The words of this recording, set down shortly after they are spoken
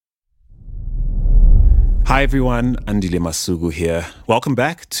Hi everyone, Andile Masugu here. Welcome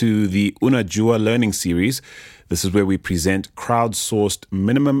back to the Unajua Learning Series. This is where we present crowdsourced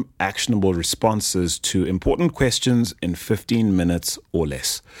minimum actionable responses to important questions in 15 minutes or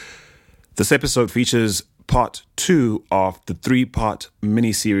less. This episode features part 2 of the 3-part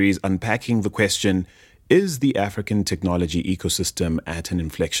mini-series unpacking the question, is the African technology ecosystem at an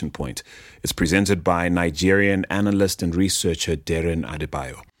inflection point? It's presented by Nigerian analyst and researcher Darren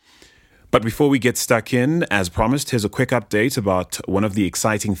Adebayo. But before we get stuck in, as promised, here's a quick update about one of the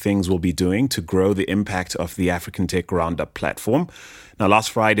exciting things we'll be doing to grow the impact of the African Tech Roundup platform. Now,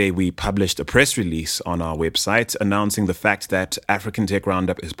 last Friday, we published a press release on our website announcing the fact that African Tech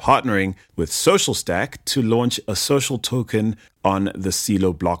Roundup is partnering with SocialStack to launch a social token on the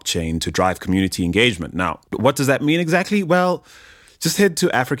Celo blockchain to drive community engagement. Now, what does that mean exactly? Well, just head to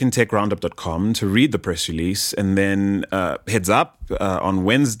africantechroundup.com to read the press release, and then heads up on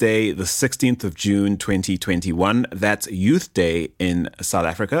Wednesday, the 16th of June, 2021. That's Youth Day in South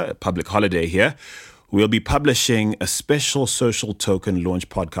Africa, a public holiday here. We'll be publishing a special social token launch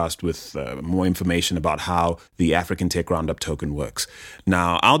podcast with more information about how the African Tech Roundup token works.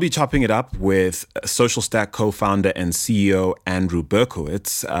 Now, I'll be chopping it up with SocialStack co-founder and CEO Andrew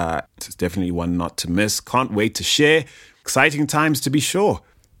Berkowitz. It's definitely one not to miss. Can't wait to share. Exciting times to be sure.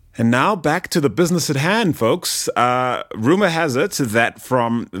 And now back to the business at hand, folks. Rumor has it that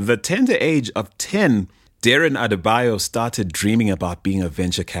from the tender age of 10, Darren Adebayo started dreaming about being a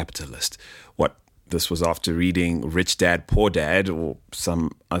venture capitalist. This was after reading Rich Dad, Poor Dad, or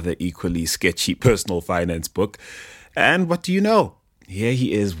some other equally sketchy personal finance book. And what do you know? Here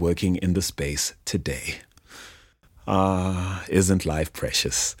he is working in the space today. Isn't life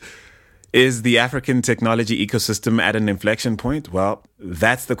precious? Is the African technology ecosystem at an inflection point? Well,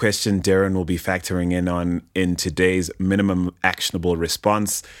 that's the question Darren will be factoring in on in today's minimum actionable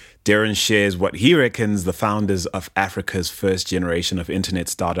response. Darren shares what he reckons the founders of Africa's first generation of internet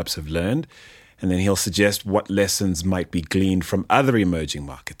startups have learned, and then he'll suggest what lessons might be gleaned from other emerging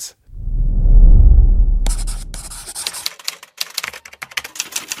markets.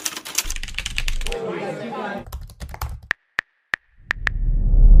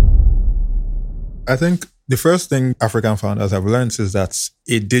 I think the first thing African founders have learned is that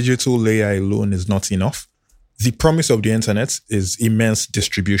a digital layer alone is not enough. The promise of the internet is immense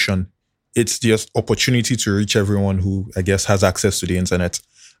distribution. It's just opportunity to reach everyone who, I guess, has access to the internet.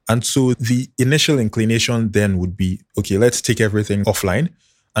 And so the initial inclination then would be, okay, let's take everything offline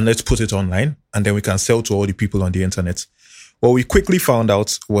and let's put it online, and then we can sell to all the people on the internet. What we quickly found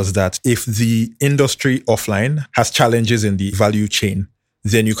out was that if the industry offline has challenges in the value chain,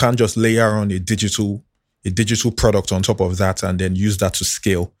 then you can't just layer on a digital product on top of that and then use that to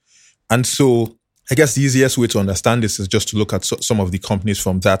scale. And so I guess the easiest way to understand this is just to look at some of the companies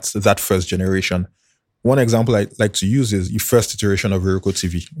from that first generation. One example I like to use is the first iteration of Iroko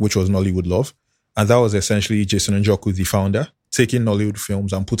TV, which was Nollywood Love. And that was essentially Jason Njoku, the founder, taking Nollywood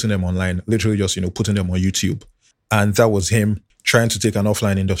films and putting them online, literally just, putting them on YouTube. And that was him trying to take an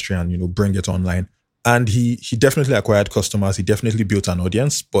offline industry and, bring it online. And he definitely acquired customers. He definitely built an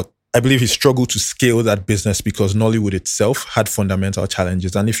audience. But I believe he struggled to scale that business because Nollywood itself had fundamental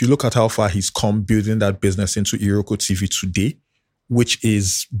challenges. And if you look at how far he's come building that business into Iroko TV today, which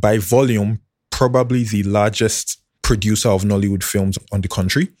is by volume, probably the largest producer of Nollywood films on the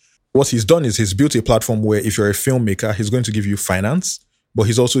country. What he's done is he's built a platform where if you're a filmmaker, he's going to give you finance, but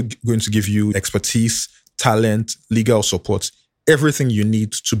he's also going to give you expertise, talent, legal support, everything you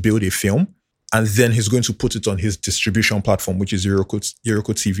need to build a film. And then he's going to put it on his distribution platform, which is Iroko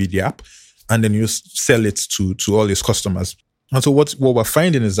TV, the app. And then you sell it to all his customers. And so what we're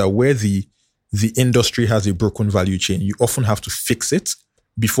finding is that where the industry has a broken value chain, you often have to fix it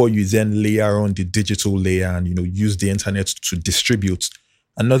before you then layer on the digital layer and, use the internet to distribute.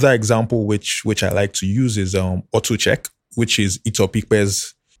 Another example which I like to use is AutoCheck, which is Itop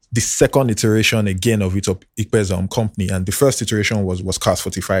Ikpe's, the second iteration again of Itop Ikpe's company. And the first iteration was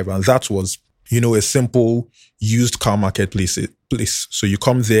Cars45. And that was, a simple used car marketplace. So you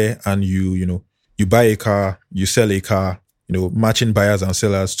come there and you buy a car, you sell a car, matching buyers and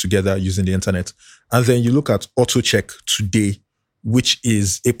sellers together using the internet. And then you look at AutoCheck today, which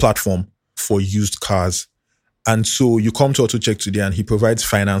is a platform for used cars. And so you come to AutoCheck today and he provides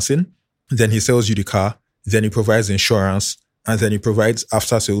financing, then he sells you the car, then he provides insurance, and then he provides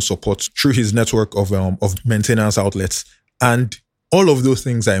after-sales support through his network of maintenance outlets. And all of those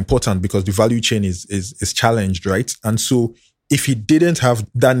things are important because the value chain is challenged, right? And so if he didn't have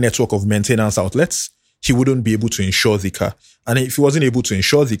that network of maintenance outlets, he wouldn't be able to insure the car. And if he wasn't able to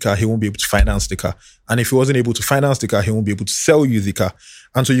insure the car, he won't be able to finance the car. And if he wasn't able to finance the car, he won't be able to sell you the car.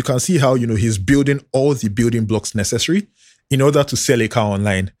 And so you can see how, he's building all the building blocks necessary in order to sell a car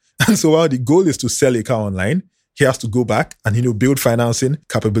online. And so while the goal is to sell a car online, he has to go back and, build financing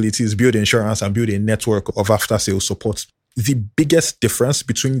capabilities, build insurance, and build a network of after-sales support. The biggest difference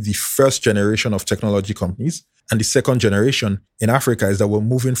between the first generation of technology companies and the second generation in Africa is that we're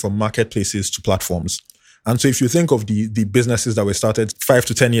moving from marketplaces to platforms. And so if you think of the businesses that were started 5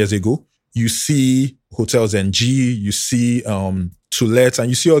 to 10 years ago, you see Hotels NG, you see To Let, and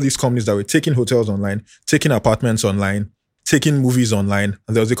you see all these companies that were taking hotels online, taking apartments online, taking movies online.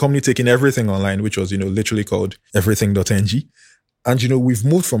 And there was a company taking everything online, which was, literally called everything.ng. And, we've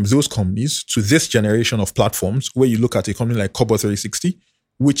moved from those companies to this generation of platforms where you look at a company like Kobo360,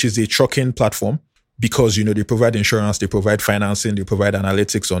 which is a trucking platform because, they provide insurance, they provide financing, they provide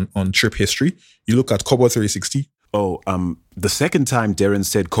analytics on trip history. You look at Kobo360. Oh, the second time Darren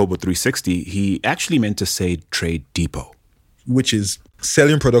said Kobo360, he actually meant to say Trade Depot, which is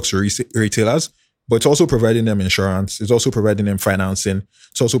selling products to retailers, but it's also providing them insurance. It's also providing them financing.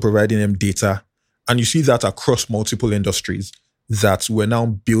 It's also providing them data. And you see that across multiple industries that we're now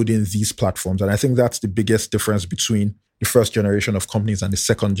building these platforms. And I think that's the biggest difference between the first generation of companies and the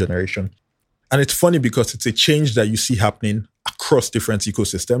second generation. And it's funny because it's a change that you see happening across different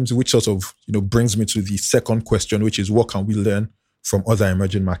ecosystems, which sort of, brings me to the second question, which is what can we learn from other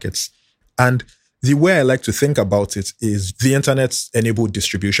emerging markets? And the way I like to think about it is the internet's enabled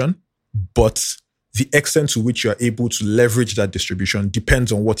distribution, but the extent to which you're able to leverage that distribution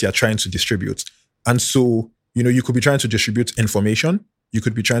depends on what you're trying to distribute. And so, you could be trying to distribute information, you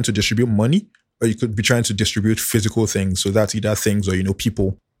could be trying to distribute money, or you could be trying to distribute physical things. So that's either things or,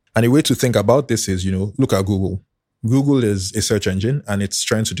 people. And a way to think about this is, look at Google. Google is a search engine and it's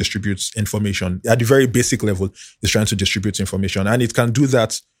trying to distribute information. At the very basic level, it's trying to distribute information. And it can do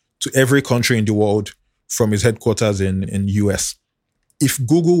that to every country in the world from its headquarters in US. If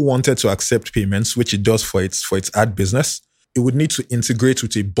Google wanted to accept payments, which it does for its ad business, it would need to integrate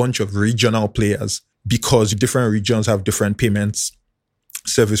with a bunch of regional players because different regions have different payments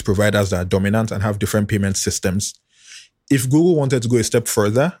service providers that are dominant and have different payment systems. If Google wanted to go a step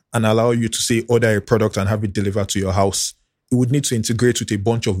further and allow you to say order a product and have it delivered to your house, it would need to integrate with a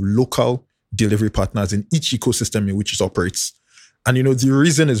bunch of local delivery partners in each ecosystem in which it operates. And the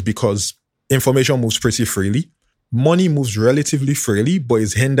reason is because information moves pretty freely. Money moves relatively freely, but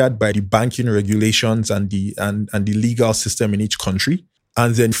is hindered by the banking regulations and the legal system in each country.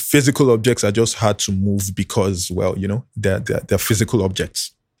 And then physical objects are just hard to move because, they're physical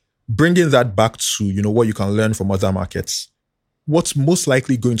objects. Bringing that back to, what you can learn from other markets, what's most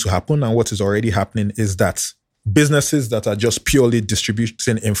likely going to happen and what is already happening is that businesses that are just purely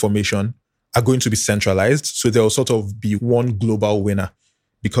distributing information are going to be centralized. So there will sort of be one global winner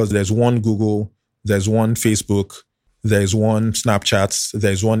because there's one Google, there's one Facebook, there's one Snapchat,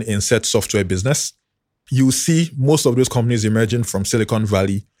 there's one insert software business. You see most of those companies emerging from Silicon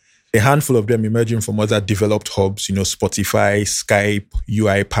Valley, a handful of them emerging from other developed hubs, Spotify, Skype,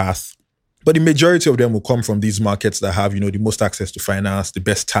 UiPath. But the majority of them will come from these markets that have, the most access to finance, the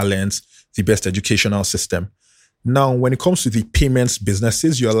best talents, the best educational system. Now, when it comes to the payments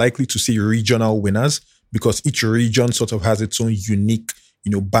businesses, you're likely to see regional winners because each region sort of has its own unique,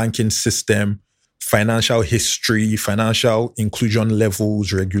 banking system, financial history, financial inclusion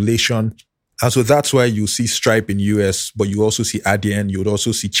levels, regulation. And so that's why you see Stripe in US, but you also see Adyen, you would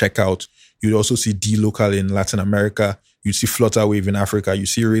also see Checkout, you'd also see dLocal in Latin America, you see Flutterwave in Africa, you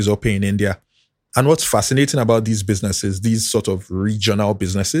see Razorpay in India. And what's fascinating about these businesses, these sort of regional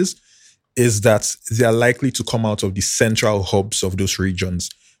businesses, is that they're likely to come out of the central hubs of those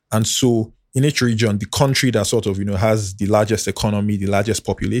regions. And so in each region, the country that sort of, has the largest economy, the largest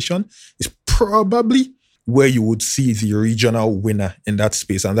population is probably where you would see the regional winner in that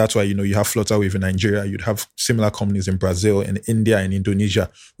space. And that's why, you have Flutterwave in Nigeria, you'd have similar companies in Brazil, in India, and Indonesia,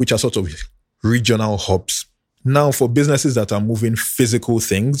 which are sort of regional hubs. Now, for businesses that are moving physical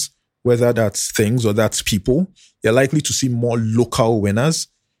things, whether that's things or that's people, you're likely to see more local winners.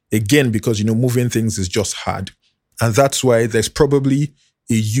 Again, because, moving things is just hard. And that's why there's probably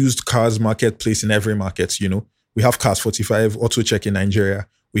a used cars marketplace in every market. We have Cars45, AutoCheck in Nigeria.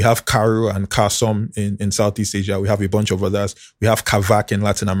 We have Caro and Carsom in Southeast Asia. We have a bunch of others. We have Kavak in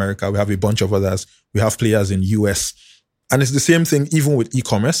Latin America. We have a bunch of others. We have players in US. And it's the same thing even with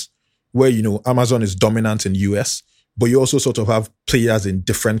e-commerce, where, Amazon is dominant in US, but you also sort of have players in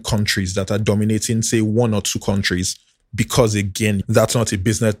different countries that are dominating, say, one or two countries. Because again, that's not a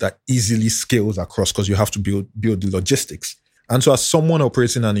business that easily scales across because you have to build the logistics. And so as someone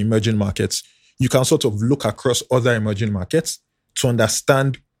operating in emerging markets, you can sort of look across other emerging markets to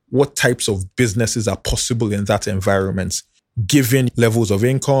understand what types of businesses are possible in that environment. given levels of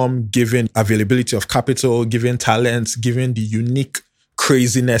income, given availability of capital, given talents, given the unique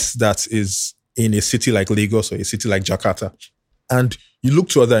craziness that is in a city like Lagos or a city like Jakarta. And you look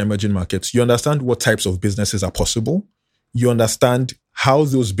to other emerging markets, you understand what types of businesses are possible. You understand how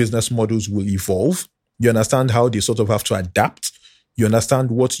those business models will evolve. You understand how they sort of have to adapt. You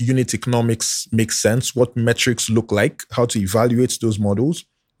understand what unit economics makes sense, what metrics look like, how to evaluate those models,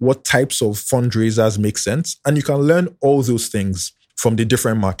 what types of fundraisers make sense. And you can learn all those things from the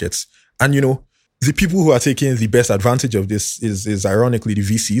different markets. And, the people who are taking the best advantage of this is ironically the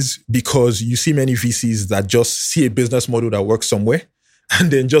VCs, because you see many VCs that just see a business model that works somewhere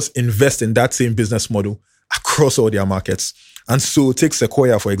and then just invest in that same business model across all their markets. And so take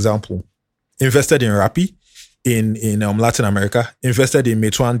Sequoia, for example, invested in Rappi in Latin America, invested in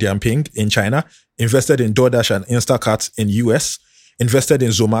Meituan Dianping in China, invested in DoorDash and Instacart in US, invested in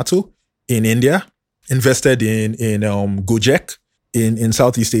Zomato in India, invested in Gojek in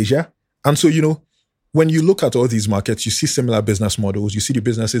Southeast Asia. And so, when you look at all these markets, you see similar business models, you see the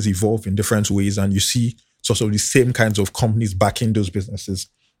businesses evolve in different ways, and you see sort of the same kinds of companies backing those businesses.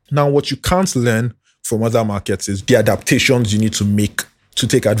 Now, what you can't learn from other markets is the adaptations you need to make to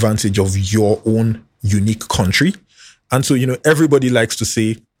take advantage of your own unique country. And so, everybody likes to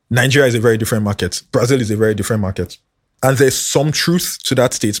say Nigeria is a very different market. Brazil is a very different market. And there's some truth to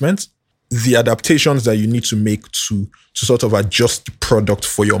that statement. The adaptations that you need to make to sort of adjust the product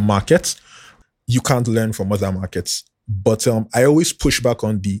for your market, you can't learn from other markets. But I always push back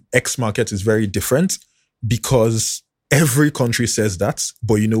on the X market is very different, because every country says that.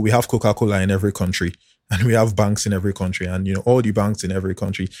 But, we have Coca-Cola in every country, and we have banks in every country, and, all the banks in every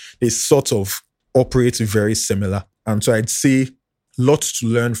country, they sort of operate very similar. And so I'd say lots to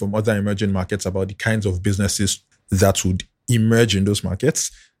learn from other emerging markets about the kinds of businesses that would emerge in those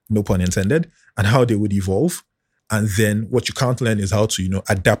markets, no pun intended, and how they would evolve. And then what you can't learn is how to,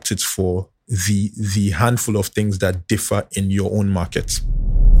 adapt it for the handful of things that differ in your own market.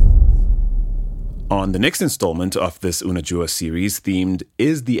 On the next installment of this Unajua series, themed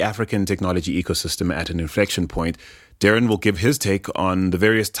Is the African Technology Ecosystem at an Inflection Point?, Darren will give his take on the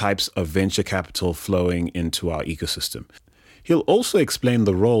various types of venture capital flowing into our ecosystem. He'll also explain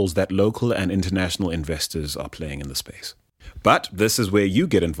the roles that local and international investors are playing in the space. But this is where you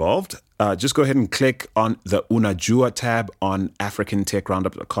get involved. Just go ahead and click on the Unajua tab on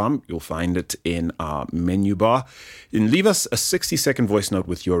africantechroundup.com. You'll find it in our menu bar. And leave us a 60-second voice note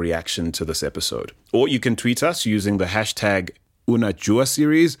with your reaction to this episode. Or you can tweet us using the hashtag Unajua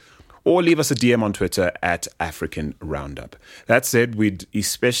series, or leave us a DM on Twitter at African Roundup. That said, we'd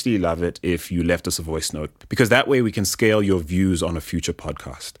especially love it if you left us a voice note, because that way we can scale your views on a future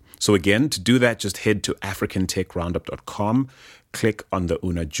podcast. So again, to do that, just head to africantechroundup.com, click on the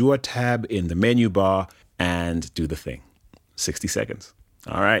Unajua tab in the menu bar, and do the thing. 60 seconds.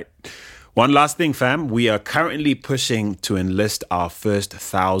 All right. One last thing, fam. We are currently pushing to enlist our first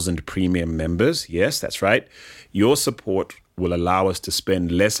 1,000 premium members. Yes, that's right. Your support will allow us to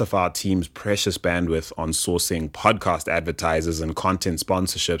spend less of our team's precious bandwidth on sourcing podcast advertisers and content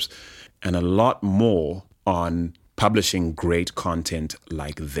sponsorships, and a lot more on publishing great content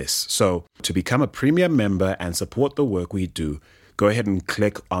like this. So to become a premium member and support the work we do, go ahead and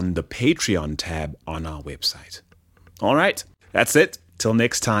click on the Patreon tab on our website. All right, that's it. Till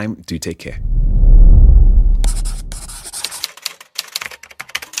next time, do take care.